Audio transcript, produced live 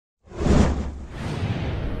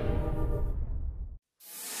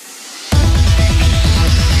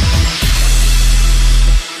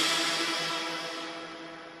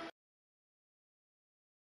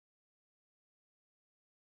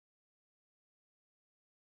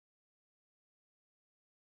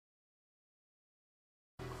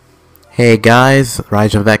Hey guys,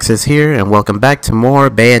 Raijin Vex is here, and welcome back to more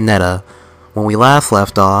Bayonetta. When we last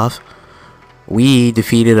left off, we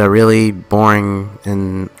defeated a really boring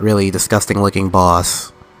and really disgusting looking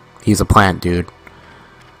boss. He's a plant dude.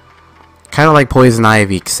 Kind of like Poison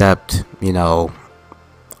Ivy, except, on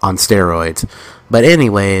steroids. But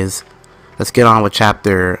anyways, let's get on with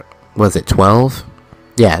chapter, was it 12?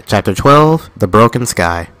 Yeah, chapter 12, The Broken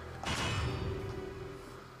Sky.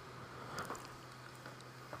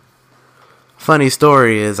 Funny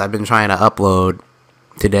story is I've been trying to upload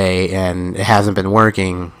today and it hasn't been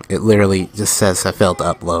working. It literally just says I failed to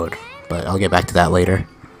upload, but I'll get back to that later.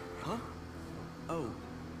 Huh? Oh,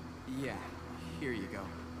 yeah, here you go.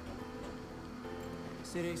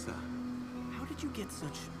 Cereza, how did you get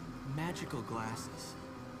such magical glasses?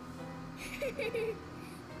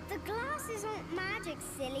 The glasses aren't magic,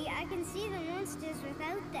 silly. I can see the monsters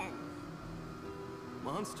without them.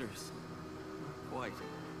 Monsters? Quite.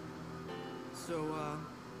 So,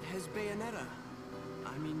 has Bayonetta,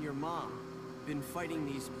 I mean your mom, been fighting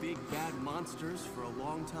these big bad monsters for a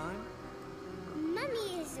long time?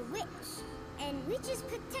 Mummy is a witch, and witches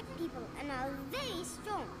protect people and are very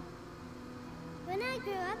strong. When I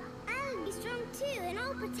grow up, I'll be strong too, and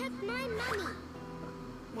I'll protect my mummy.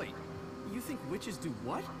 Wait, you think witches do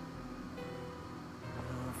what?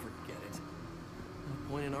 Oh, forget it.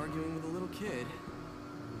 No point in arguing with a little kid.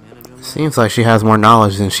 Seems like she has more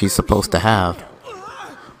knowledge than she's supposed to have.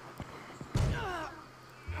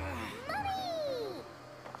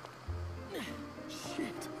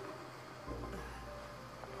 Shit.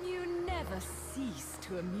 You never cease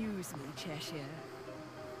to amuse me, Cheshire.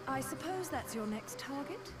 I suppose that's your next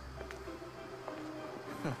target?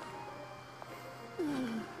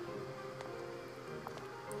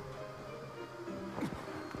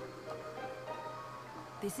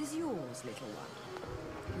 This is yours, little one.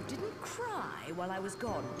 You didn't cry while I was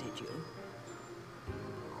gone, did you?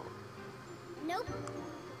 Nope.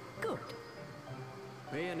 Good.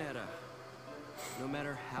 Bayonetta, no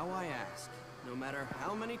matter how I ask, no matter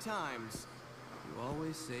how many times, you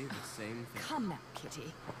always say the same thing. Come now,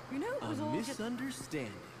 Kitty. You know it was A all just...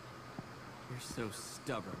 misunderstanding. You're so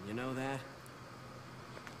stubborn, you know that?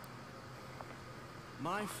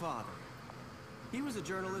 My father, he was a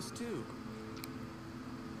journalist too.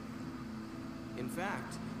 In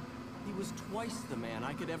fact, he was twice the man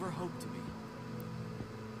I could ever hope to be.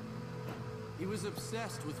 He was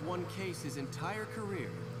obsessed with one case his entire career.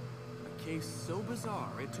 A case so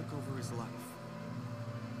bizarre it took over his life.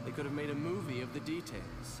 They could have made a movie of the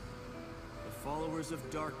details. The followers of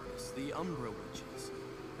darkness, the Umbra Witches,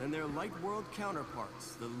 and their light world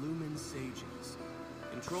counterparts, the Lumen Sages,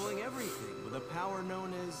 controlling everything with a power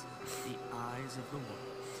known as the Eyes of the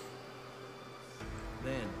World.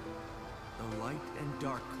 Then, the Light and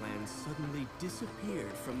Dark clans suddenly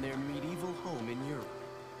disappeared from their medieval home in Europe.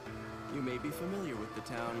 You may be familiar with the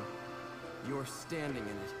town. You're standing in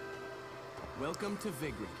it. Welcome to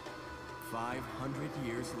Vigrid, 500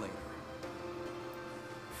 years later.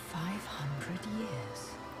 500 years.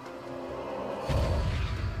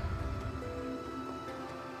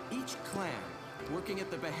 Each clan, working at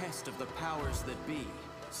the behest of the powers that be,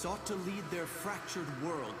 sought to lead their fractured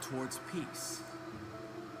world towards peace.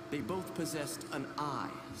 They both possessed an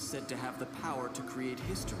eye, said to have the power to create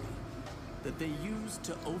history, that they used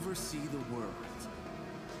to oversee the world.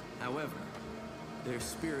 However, their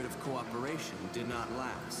spirit of cooperation did not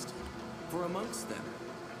last. For amongst them,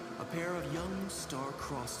 a pair of young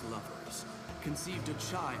star-crossed lovers conceived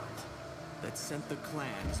a child that sent the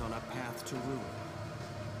clans on a path to ruin.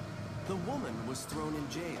 The woman was thrown in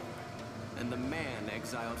jail, and the man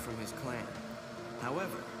exiled from his clan.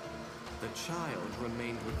 However, the child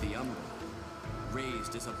remained with the Umbra,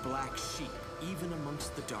 raised as a black sheep even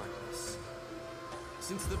amongst the darkness.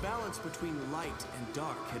 Since the balance between light and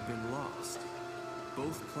dark had been lost,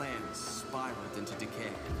 both clans spiraled into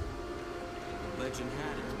decay. Legend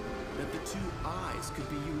had it that the two eyes could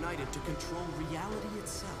be united to control reality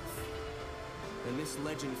itself. And this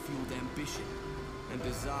legend fueled ambition and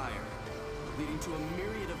desire, leading to a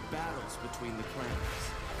myriad of battles between the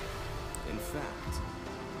clans. In fact,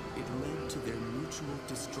 it led to their mutual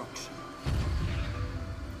destruction.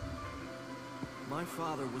 My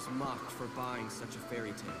father was mocked for buying such a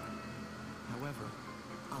fairy tale. However,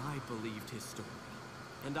 I believed his story.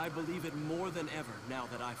 And I believe it more than ever now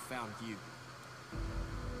that I've found you.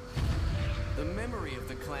 The memory of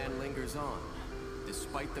the clan lingers on,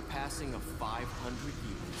 despite the passing of 500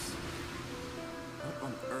 years. What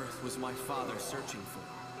on earth was my father searching for?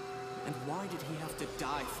 And why did he have to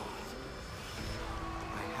die for it?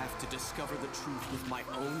 I have to discover the truth with my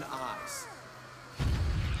own eyes.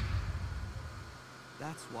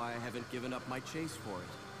 That's why I haven't given up my chase for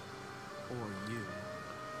it. Or you.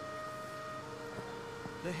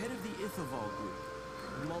 The head of the Ithavoll Group,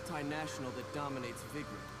 a multinational that dominates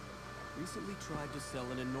Vigrid, recently tried to sell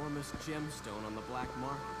an enormous gemstone on the black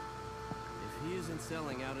market. If he isn't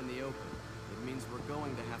selling out in the open, it means we're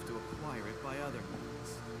going to have to acquire it by other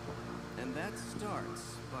means. And that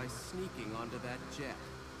starts by sneaking onto that jet.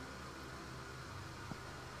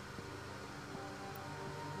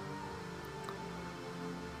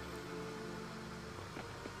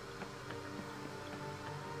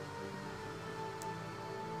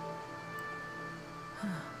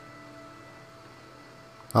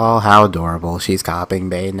 Oh, how adorable. She's copying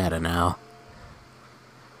Bayonetta now.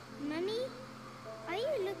 Mummy, are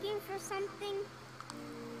you looking for something?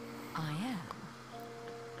 I am.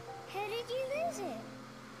 How did you lose it?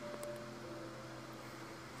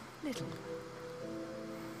 Little,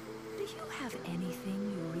 do you have anything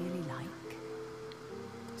you really like?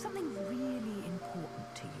 Something really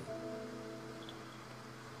important to you?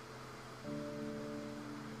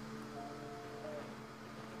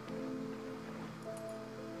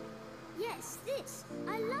 Yes, this.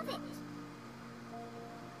 I love it.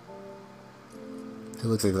 It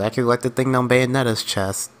looks exactly like the thing on Bayonetta's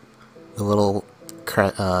chest. The little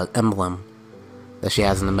emblem that she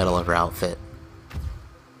has in the middle of her outfit.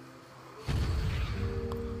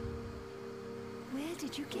 Where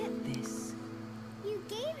did you get this? You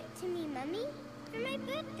gave it to me, Mummy, for my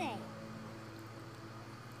birthday.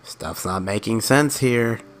 Stuff's not making sense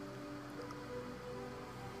here.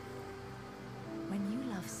 When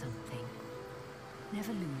you love something,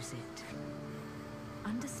 never lose it.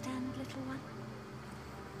 Understand, little one?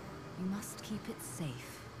 You must keep it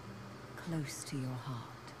safe, close to your heart.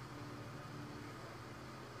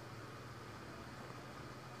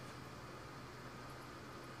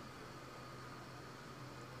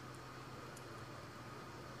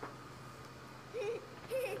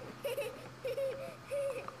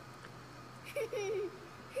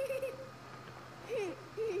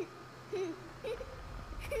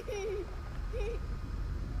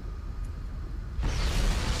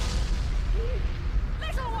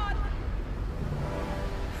 Little one!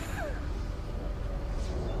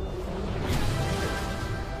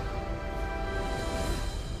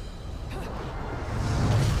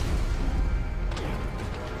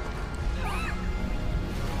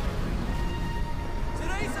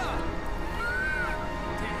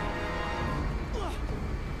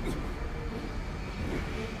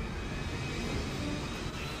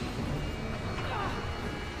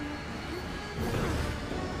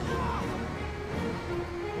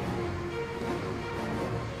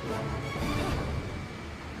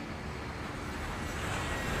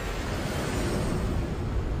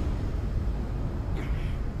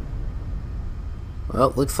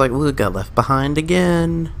 Well, looks like Luke got left behind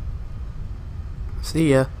again.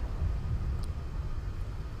 See ya.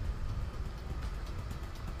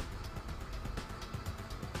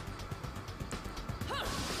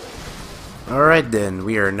 Alright then,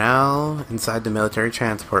 we are now inside the military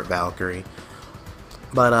transport Valkyrie.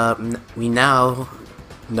 But we now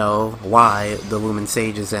know why the Lumen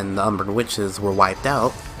Sages and the Umbran Witches were wiped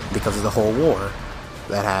out, because of the whole war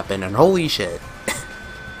that happened, and holy shit.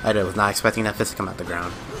 I was not expecting that fist to come out the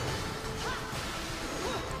ground.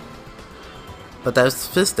 But that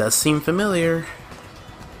fist does seem familiar.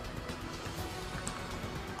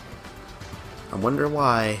 I wonder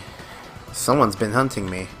why. Someone's been hunting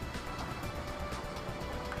me.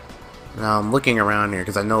 Now I'm looking around here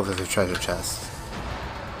because I know there's a treasure chest.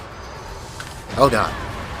 Oh god.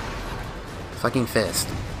 Fucking fist.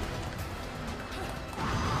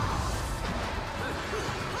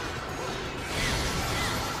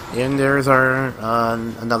 And there's our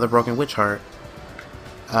another broken witch heart.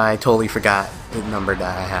 I totally forgot the number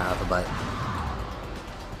that I have,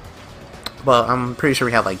 but I'm pretty sure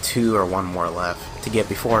we have like 2 or 1 more left to get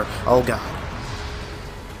before. Oh god.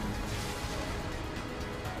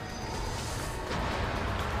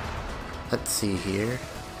 Let's see here.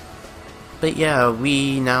 But yeah,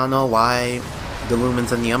 we now know why the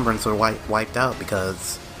Lumens and the Umbrans were wiped out,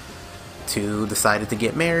 because 2 decided to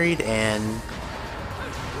get married, and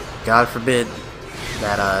God forbid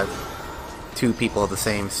that 2 people of the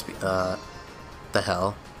same the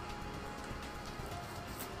hell.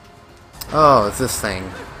 Oh, it's this thing.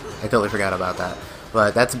 I totally forgot about that.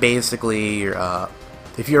 But that's basically your,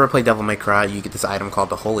 if you ever play Devil May Cry, you get this item called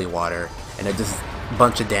the Holy Water, and it does a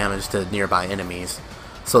bunch of damage to nearby enemies.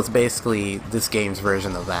 So it's basically this game's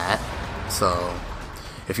version of that. So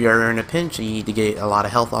if you're in a pinch and you need to get a lot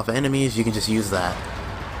of health off of enemies, you can just use that.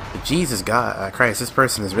 But Jesus God, Christ, this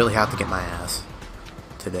person is really out to get my ass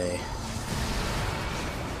today.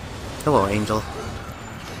 Hello, Angel.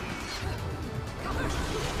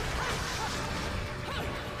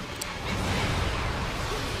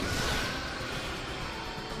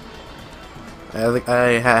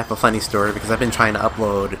 I have a funny story because I've been trying to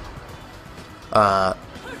upload a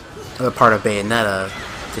part of Bayonetta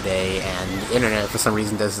today, and the internet for some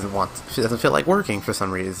reason doesn't feel like working for some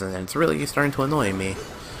reason, and it's really starting to annoy me.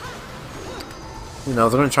 You know,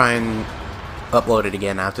 I'm gonna try and upload it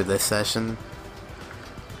again after this session,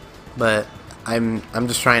 but I'm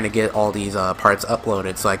just trying to get all these parts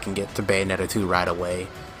uploaded so I can get to Bayonetta 2 right away.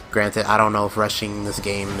 Granted, I don't know if rushing this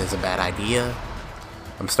game is a bad idea.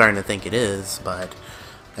 I'm starting to think it is, but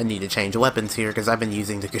I need to change weapons here because I've been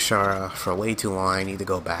using the Kishara for way too long. I need to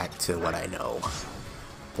go back to what I know.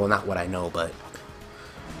 Well, not what I know, but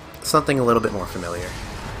something a little bit more familiar.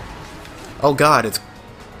 Oh god, it's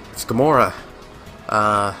Gamora.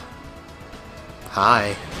 Hi.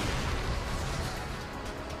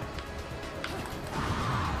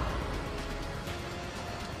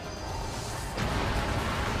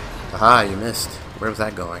 Aha, you missed. Where was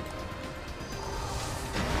that going?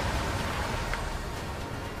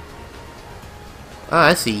 Ah,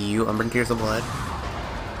 I see you, Umbran Tears of Blood.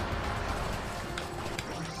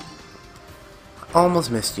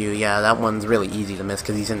 Almost missed you. Yeah, that one's really easy to miss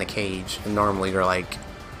because he's in the cage. And normally you're like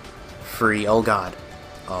free. Oh god.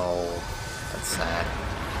 Oh, that's sad.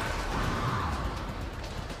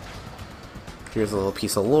 Here's a little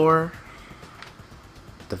piece of lore.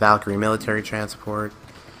 The Valkyrie military transport.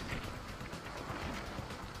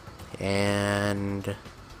 And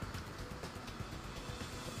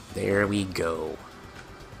there we go.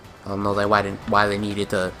 I don't know why they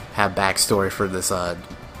needed to have backstory for this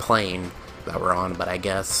plane that we're on, but I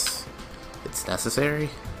guess it's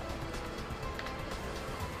necessary.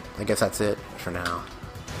 I guess that's it for now.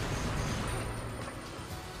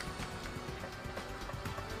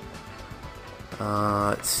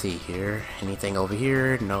 Let's see here. Anything over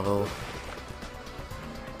here? No.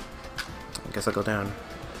 I guess I'll go down.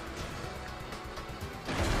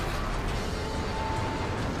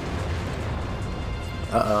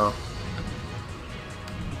 Uh-oh.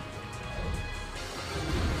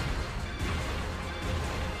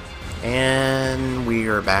 And we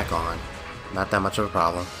are back on. Not that much of a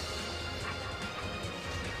problem.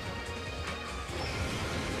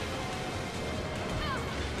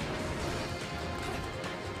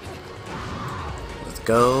 Let's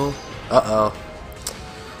go. Uh-oh.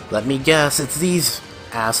 Let me guess, it's these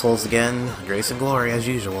assholes again. Grace and glory as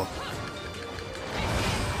usual.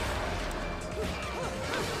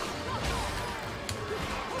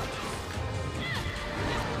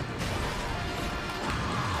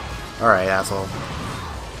 Alright, asshole.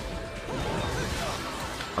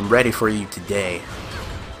 I'm ready for you today.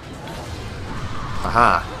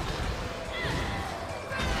 Aha.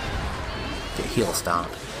 Get heel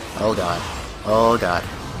stomped. Oh god. Oh god.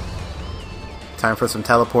 Time for some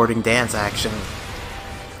teleporting dance action.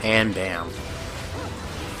 And bam.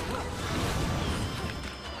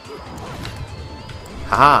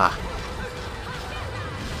 Haha.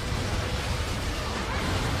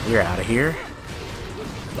 You're out of here.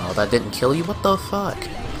 Oh, that didn't kill you? What the fuck?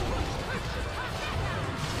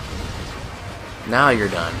 Now you're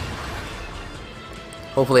done.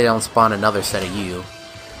 Hopefully they don't spawn another set of you.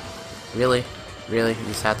 Really? Really? You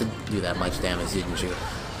just had to do that much damage, didn't you?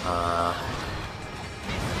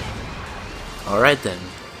 Alright then.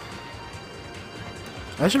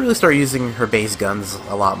 I should really start using her base guns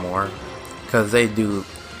a lot more. Because they do...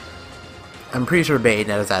 I'm pretty sure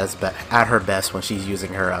Bayonetta is at her best when she's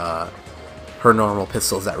using her, her normal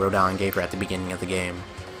pistols that Rodin gave her at the beginning of the game.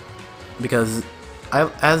 Because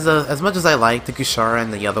as much as I like the Kushara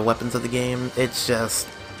and the other weapons of the game, it's just,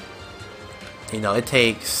 you know,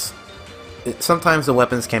 sometimes the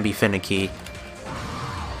weapons can be finicky,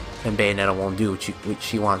 and Bayonetta won't do what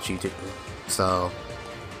she wants you to do. So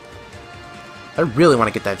I really want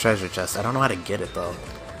to get that treasure chest. I don't know how to get it though.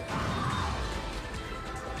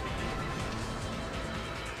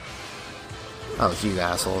 Oh, it's you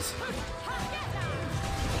assholes.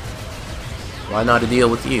 Why not to deal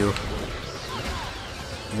with you?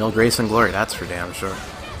 You know, grace and glory, that's for damn sure.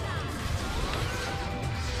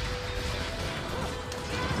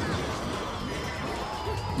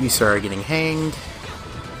 You sir are getting hanged.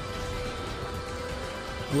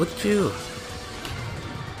 Look at you.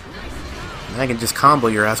 I can just combo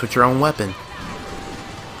your ass with your own weapon.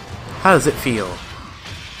 How does it feel?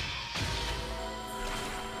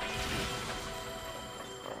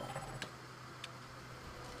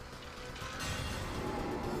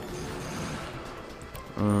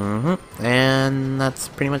 And that's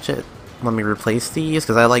pretty much it. Let me replace these,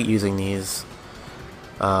 because I like using these.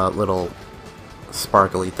 little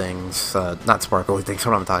sparkly things. Not sparkly things,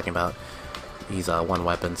 what I'm talking about. These one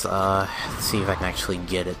weapons. Let's see if I can actually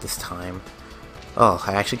get it this time. Oh,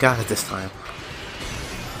 I actually got it this time.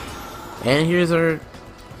 And here's our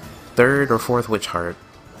third or fourth witch heart.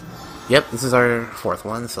 Yep, this is our fourth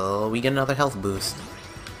one, so we get another health boost.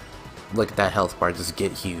 Look at that health bar just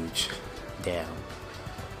get huge. Damn.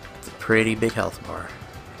 It's a pretty big health bar.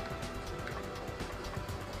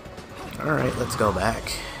 Alright, let's go back.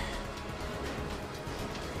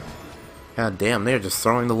 God damn, they're just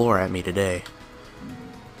throwing the lore at me today.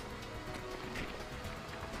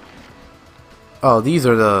 Oh, these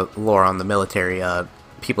are the lore on the military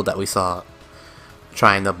people that we saw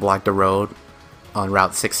trying to block the road on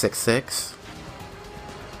Route 666.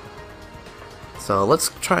 So let's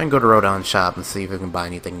try and go to Rodon Shop and see if we can buy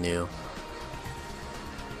anything new.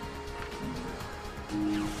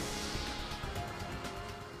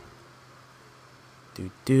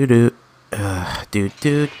 Do do do. Do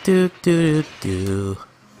do do do do.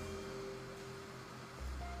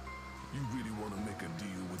 You really want to make a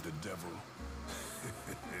deal with the devil?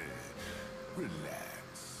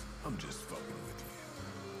 Relax. I'm just fucking with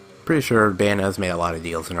you. Pretty sure Bayonetta's made a lot of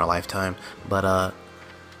deals in her lifetime, but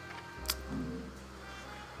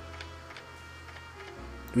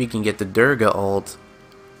we can get the Durga ult,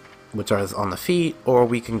 which are on the feet, or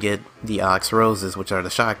we can get the Ox Roses, which are the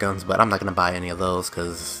shotguns, but I'm not gonna buy any of those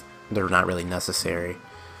because they're not really necessary.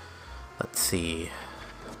 Let's see.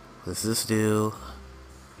 What does this do?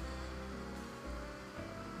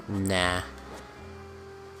 Nah.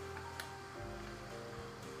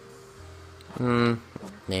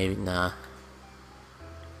 Maybe, nah.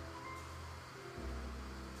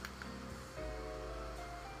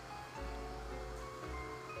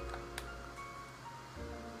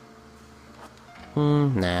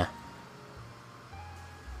 Nah.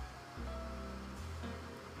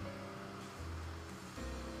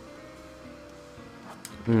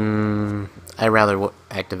 I'd rather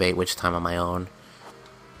activate Witch Time on my own.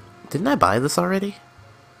 Didn't I buy this already?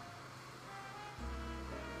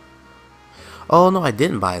 Oh no, I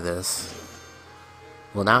didn't buy this.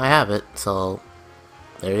 Well, now I have it, so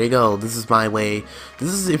there you go. This is my way. This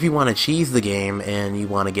is if you want to cheese the game and you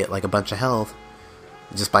want to get like a bunch of health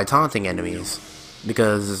just by taunting enemies.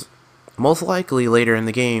 Because most likely later in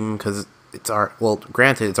the game, because it's well,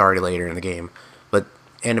 granted it's already later in the game, but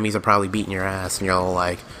enemies are probably beating your ass and you're all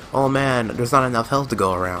like, oh man, there's not enough health to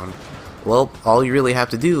go around. Well, all you really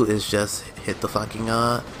have to do is just hit the fucking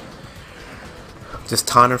just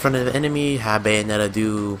taunt in front of the enemy, have Bayonetta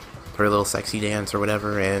do her little sexy dance or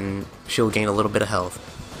whatever, and she'll gain a little bit of health.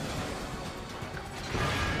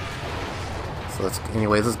 So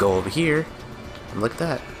anyways, let's go over here and look at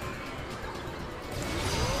that.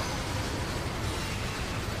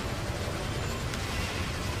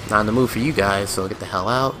 Not in the mood for you guys, so get the hell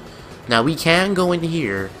out. Now we can go in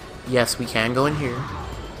here. Yes, we can go in here.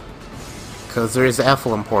 Because there is the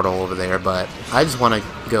Effluent portal over there, but I just want to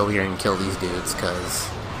go here and kill these dudes because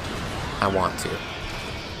I want to.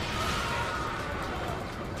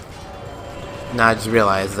 Now I just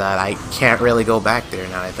realized that I can't really go back there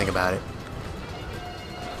now that I think about it.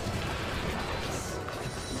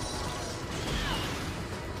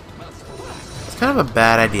 It's kind of a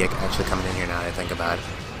bad idea actually coming in here now that I think about it.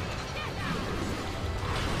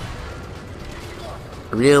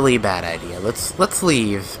 Really bad idea. Let's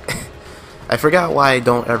leave. I forgot why I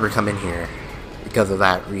don't ever come in here because of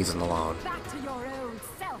that reason alone. Back to your old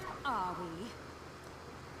self, are we?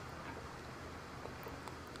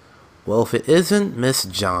 Well, if it isn't Miss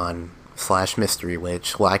Jeanne / Mystery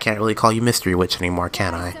Witch, well, I can't really call you Mystery Witch anymore,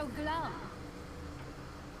 can I? So glum.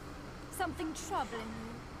 Something troubling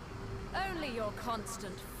you? Only your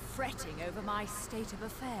constant fretting over my state of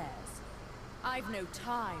affairs. I've no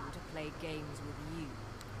time to play games with you.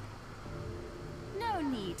 No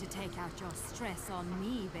need to take out your stress on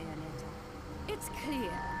me, Bayonetta. It's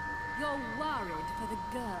clear you're worried for the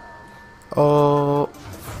girl. Oh.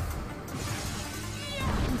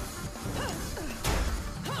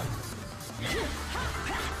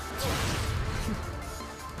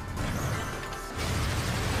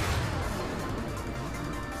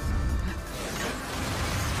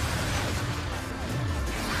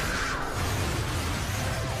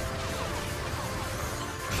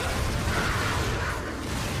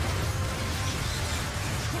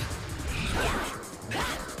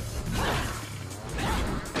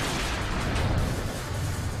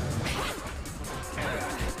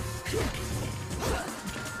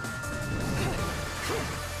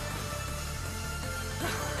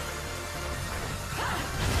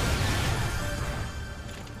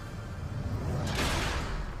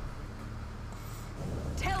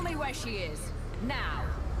 why she is. Now.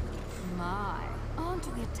 My, aren't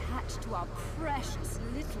we attached to our precious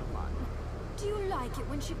little one? Do you like it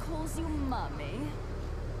when she calls you Mummy?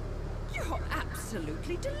 You're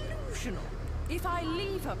absolutely delusional. If I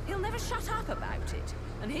leave her, he'll never shut up about it.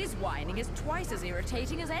 And his whining is twice as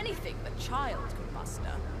irritating as anything the child could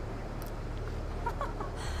muster.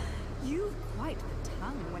 You've quite the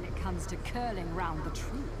tongue when it comes to curling round the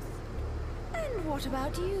truth. And what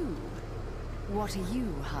about you? What are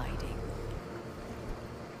you hiding?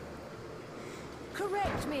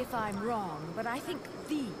 Correct me if I'm wrong, but I think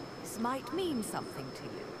these might mean something to you.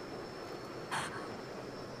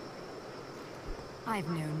 I've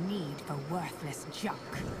no need for worthless junk.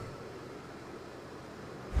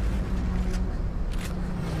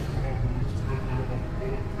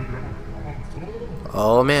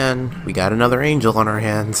 Oh man, we got another angel on our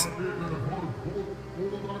hands.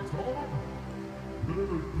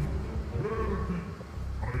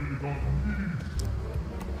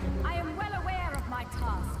 I am well aware of my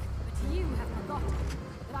task, but you have forgotten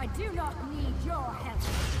that I do not need your help.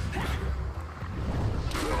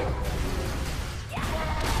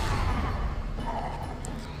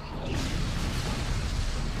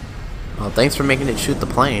 Well, thanks for making it shoot the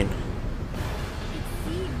plane. It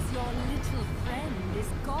seems your little friend is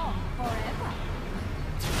gone forever.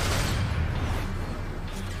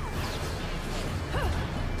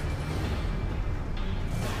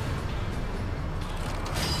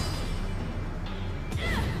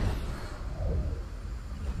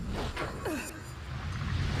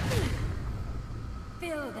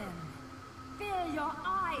 Fill them. Fill your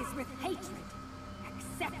eyes with hatred.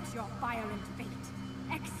 Accept your violent fate.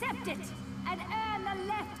 Accept it, and earn the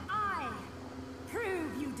left eye.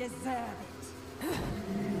 Prove you deserve it.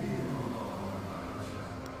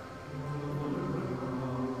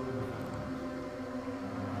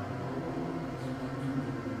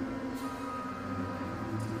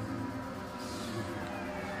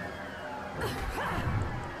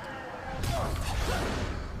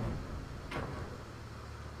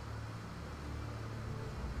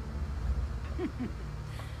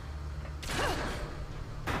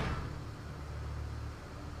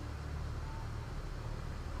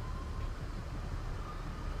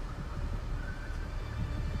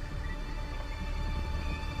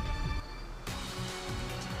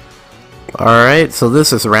 Alright, so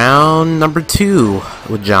this is round number 2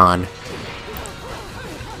 with Jeanne.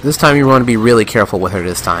 This time you want to be really careful with her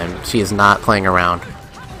this time. She is not playing around.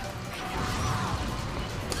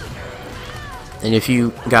 And if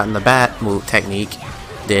you gotten the bat move technique,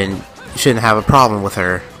 then you shouldn't have a problem with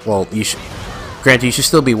her. Well, you should. Granted, you should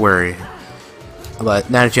still be worried. But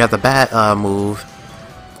now that you have the bat move,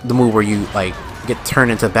 the move where you like get turned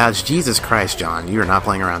into bats. Jesus Christ, Jeanne, you're not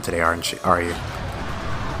playing around today, aren't you? Are you?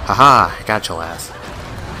 Haha, I got your ass.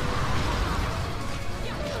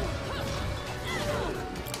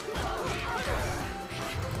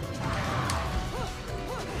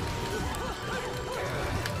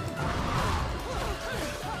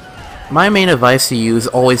 My main advice to you is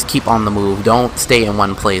always keep on the move. Don't stay in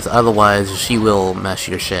one place, otherwise she will mess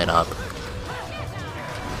your shit up.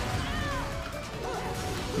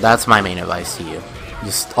 That's my main advice to you.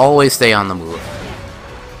 Just always stay on the move.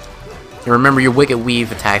 And remember, your Wicked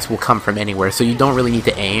Weave attacks will come from anywhere, so you don't really need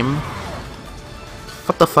to aim.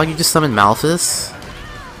 What the fuck, you just summoned Malphus?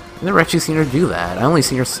 I've never actually seen her do that. I only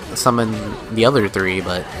seen her summon the other 3,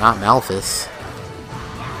 but not Malphus.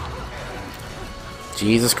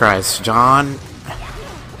 Jesus Christ, Jeanne.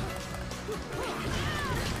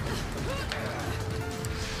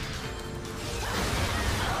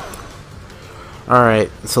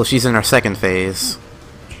 Alright, so she's in her second phase.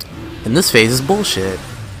 And this phase is bullshit.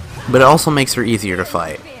 But it also makes her easier to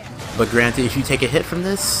fight. But granted, if you take a hit from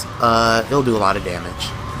this, it'll do a lot of damage.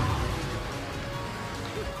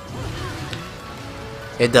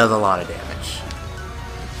 It does a lot of damage.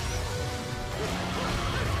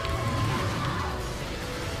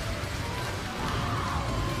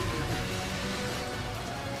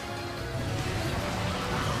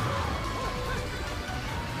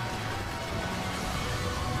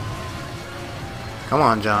 Come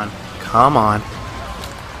on, Jeanne. Come on.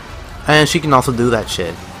 And she can also do that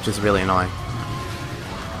shit, which is really annoying.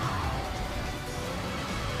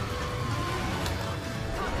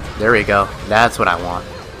 There we go. That's what I want.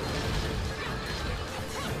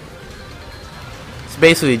 So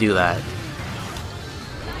basically do that.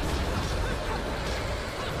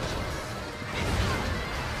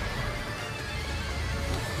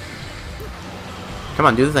 Come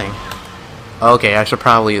on, do the thing. Okay, I should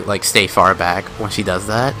probably like stay far back when she does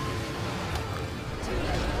that.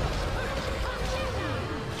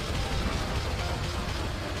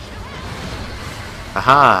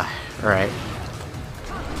 Aha! Alright.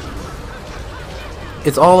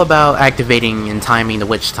 It's all about activating and timing the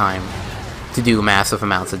witch time to do massive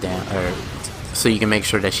amounts of damage, or so you can make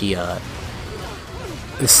sure that she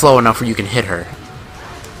is slow enough where you can hit her.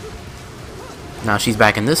 Now she's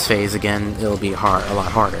back in this phase again, it'll be a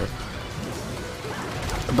lot harder.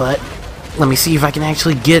 But let me see if I can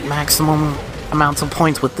actually get maximum amounts of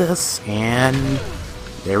points with this, and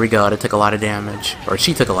there we go. That took a lot of damage, or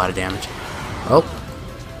she took a lot of damage. Oh,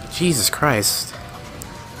 Jesus Christ!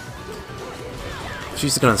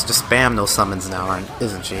 She's gonna just spam those summons now,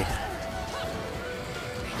 isn't she?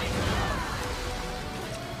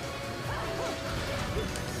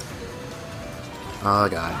 Oh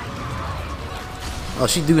god. Oh,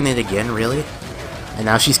 she's doing it again, really? And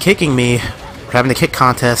now she's kicking me. We're having a kick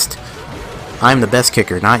contest. I'm the best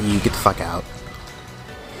kicker, not you. Get the fuck out.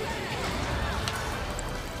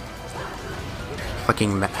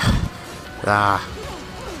 Fucking ah.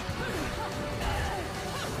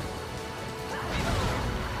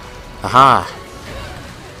 Aha.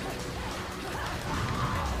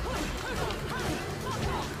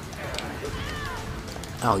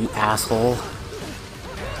 Oh, you asshole.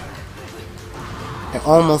 I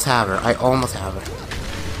almost have her. I almost have her.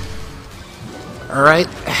 Alright.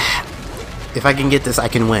 If I can get this, I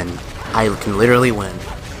can win. I can literally win.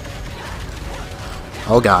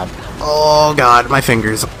 Oh god. Oh god, my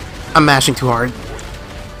fingers. I'm mashing too hard.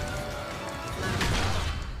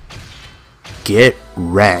 Get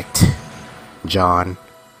wrecked, John.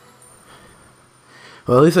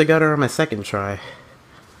 Well, at least I got her on my second try.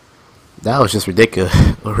 That was just ridiculous.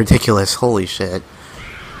 Ridiculous. Holy shit.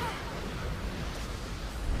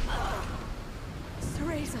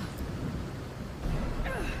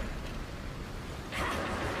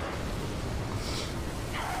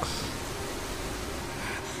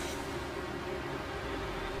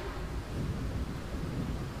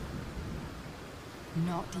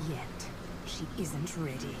 Not yet. She isn't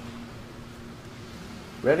ready.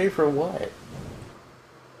 Ready for what?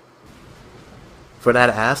 For that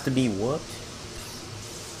ass to be whooped?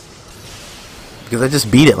 Because I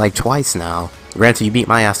just beat it like twice now. Granted, you beat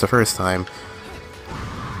my ass the first time.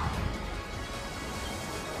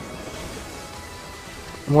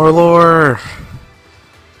 More lore!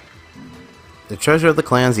 The treasure of the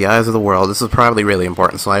clans, the eyes of the world. This is probably really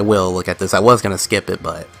important, so I will look at this. I was gonna skip it,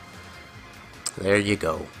 but there you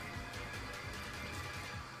go.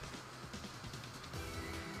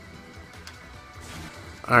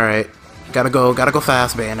 Alright. Gotta go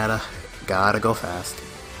fast, Bayonetta. Gotta go fast.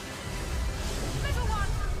 Little one,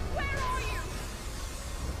 where are you?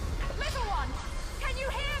 Little one, can you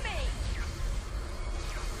hear me?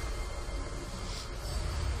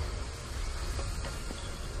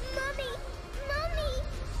 Mommy! Mommy!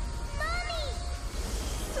 Mommy!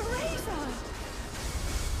 Teresa!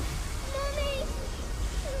 Mommy!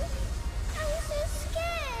 I was so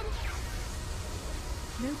scared.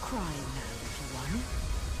 No crying now, little one.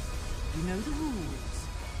 You know the rules.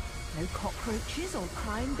 No cockroaches or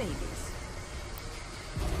crying babies.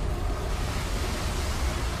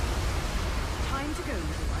 Time to go,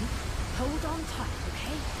 little one. Hold on tight,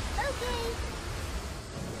 okay? Okay.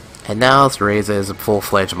 And now Cereza is a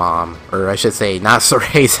full-fledged mom. Or I should say, not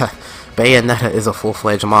Cereza. Bayonetta is a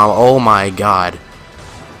full-fledged mom. Oh my god.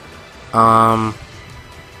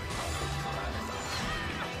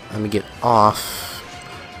 Let me get off.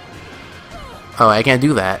 Oh, I can't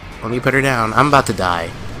do that. Let me put her down. I'm about to die.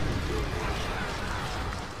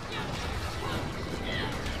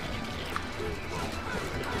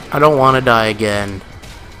 I don't want to die again.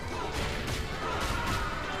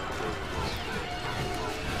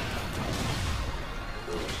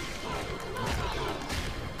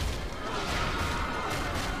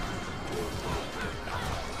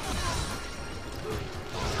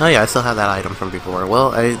 Oh yeah, I still have that item from before.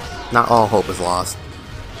 Well, not all hope is lost.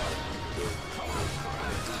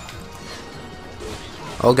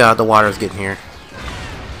 Oh god, the water's getting here.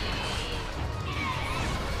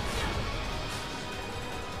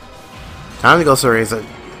 Time to go, Cereza.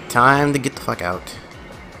 Time to get the fuck out.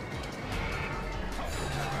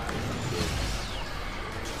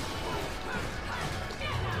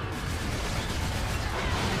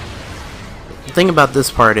 The thing about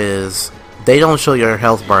this part is, they don't show your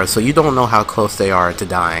health bars, so you don't know how close they are to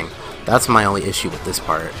dying. That's my only issue with this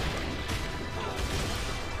part.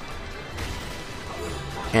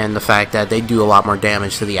 And the fact that they do a lot more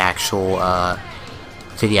damage to the actual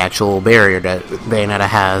barrier that Bayonetta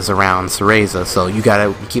has around Cereza, so you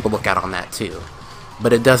gotta keep a lookout on that too.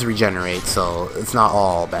 But it does regenerate, so it's not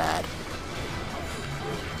all bad.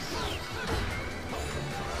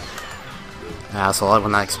 Asshole, I was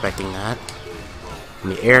not expecting that. Let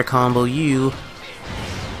me air combo you.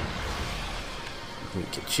 Let me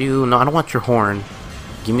get you. No, I don't want your horn.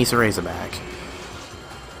 Give me some Razorback.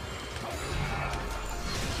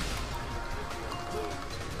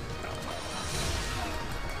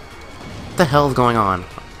 What the hell is going on?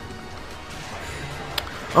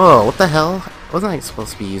 Oh, what the hell? Wasn't I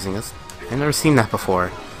supposed to be using this? I've never seen that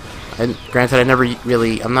before. And granted,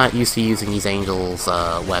 I'm not used to using these angels'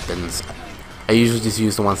 weapons. I usually just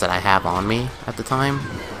use the ones that I have on me at the time.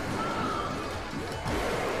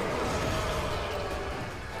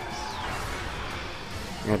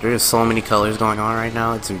 Yeah, there's so many colors going on right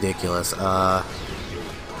now, it's ridiculous.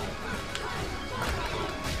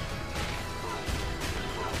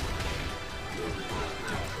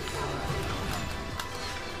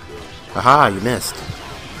 Aha, you missed.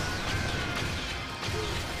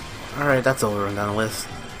 Alright, that's over and done with.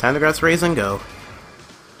 Time to grab some raise and go.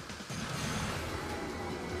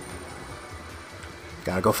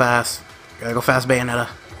 Gotta go fast. Gotta go fast, Bayonetta.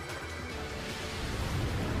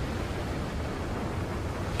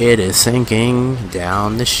 It is sinking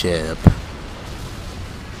down the ship.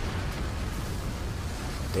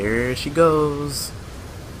 There she goes.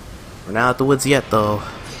 We're not at the woods yet, though.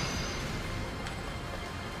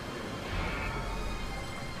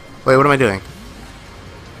 Wait, what am I doing?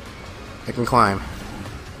 I can climb.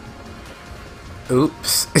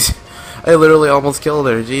 Oops. I literally almost killed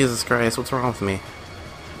her. Jesus Christ, what's wrong with me?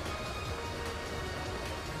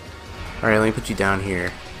 Alright, let me put you down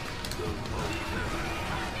here.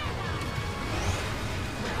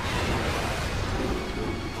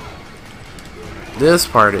 This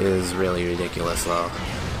part is really ridiculous, though.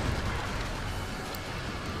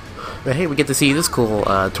 But hey, we get to see this cool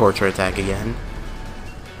torture attack again.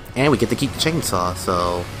 And we get to keep the chainsaw,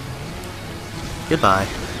 so... Goodbye.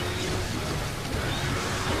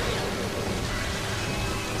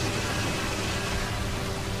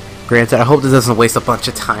 Granted, I hope this doesn't waste a bunch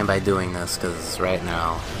of time by doing this, because right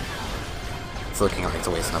now... it's looking like it's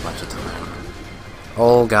wasting a bunch of time.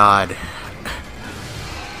 Oh god.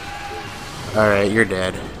 Alright, you're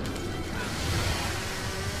dead.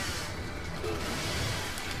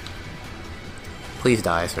 Please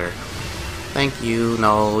die, sir. Thank you.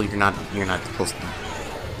 No, you're not supposed to.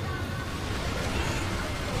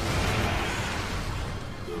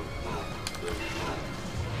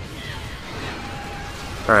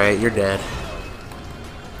 Alright, you're dead.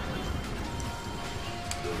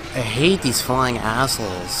 I hate these flying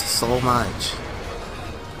assholes so much.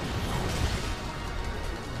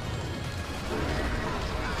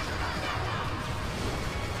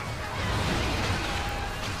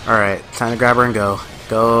 Alright, time to grab her and go.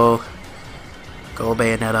 Go. Go,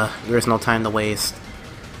 Bayonetta. There's no time to waste.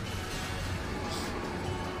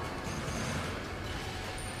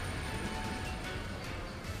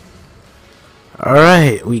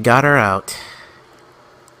 Alright, we got her out.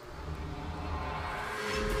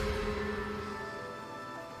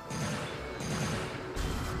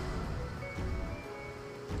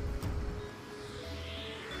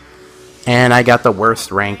 And I got the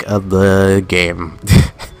worst rank of the game.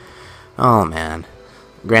 Oh man.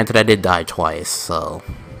 Granted, I did die twice, so...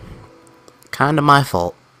 kinda my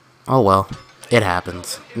fault. Oh well. It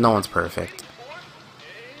happens. No one's perfect.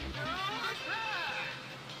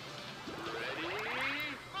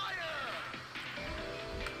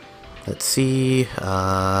 Let's see...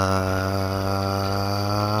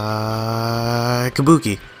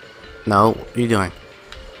 Kabuki. No, what are you doing?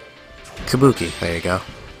 Kabuki. There you go.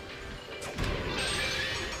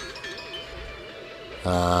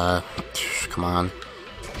 Come on.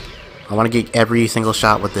 I want to get every single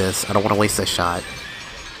shot with this. I don't want to waste a shot.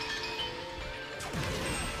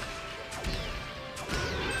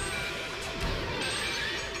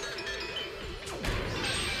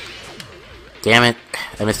 Damn it.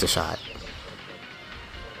 I missed a shot.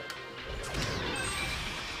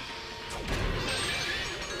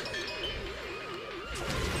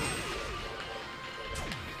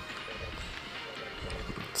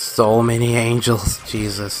 So many angels.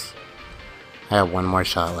 Jesus. I have one more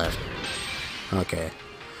shot left. Okay.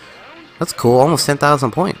 That's cool. Almost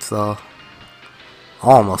 10,000 points, though.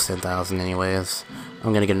 Almost 10,000 anyways.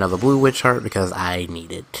 I'm gonna get another blue witch heart because I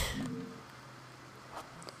need it.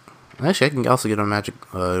 Actually, I can also get a magic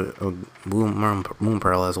a moon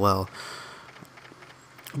pearl as well.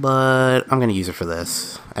 But I'm gonna use it for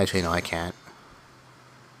this. Actually, no, I can't.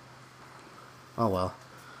 Oh well.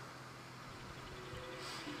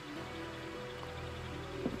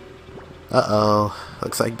 Uh-oh.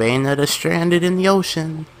 Looks like Bayonetta's stranded in the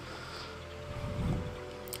ocean.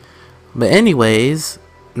 But anyways,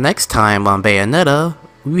 next time on Bayonetta,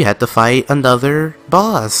 we had to fight another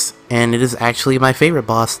boss, and it is actually my favorite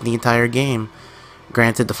boss in the entire game.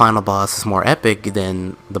 Granted, the final boss is more epic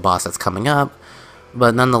than the boss that's coming up,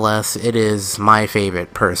 but nonetheless, it is my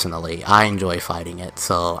favorite personally. I enjoy fighting it,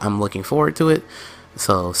 so I'm looking forward to it.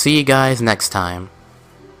 So, see you guys next time.